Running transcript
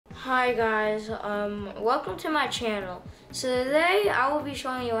Hi guys, welcome to my channel. So today I will be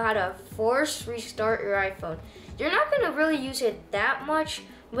showing you how to force restart your iPhone. You're not going to really use it that much,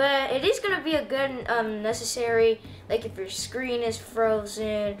 but it is going to be a good necessary, like if your screen is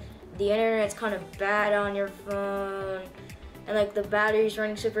frozen, the internet's kind of bad on your phone, and like the battery's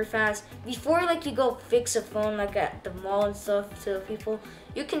running super fast. Before like you go fix a phone like at the mall and stuff to people,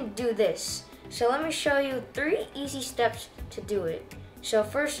 you can do this. So let me show you 3 easy steps to do it. So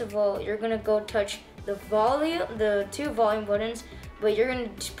first of all, you're gonna go touch the 2 volume buttons, but you're gonna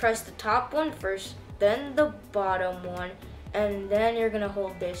press the top one first, then the bottom one, and then you're gonna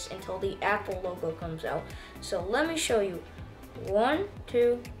hold this until the Apple logo comes out. So let me show you. 1,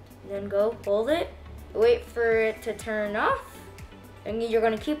 2, then go hold it, wait for it to turn off, and you're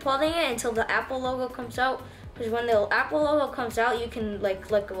gonna keep holding it until the Apple logo comes out, because when the Apple logo comes out, you can like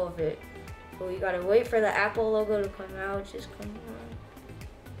let go of it. So you gotta wait for the Apple logo to come out. Just come on.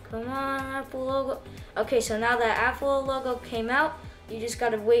 Come on, Apple logo. Okay, so now that Apple logo came out, you just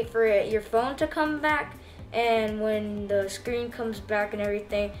gotta wait for your phone to come back, and when the screen comes back and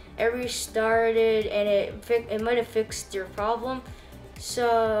everything, it restarted and it might have fixed your problem.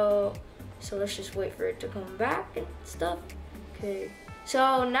 So let's just wait for it to come back and stuff. Okay.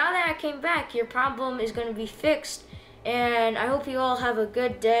 So now that I came back, your problem is gonna be fixed, and I hope you all have a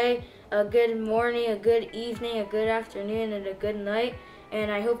good day, a good morning, a good evening, a good afternoon, and a good night. And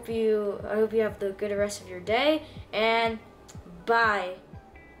I hope you have the good rest of your day, and bye.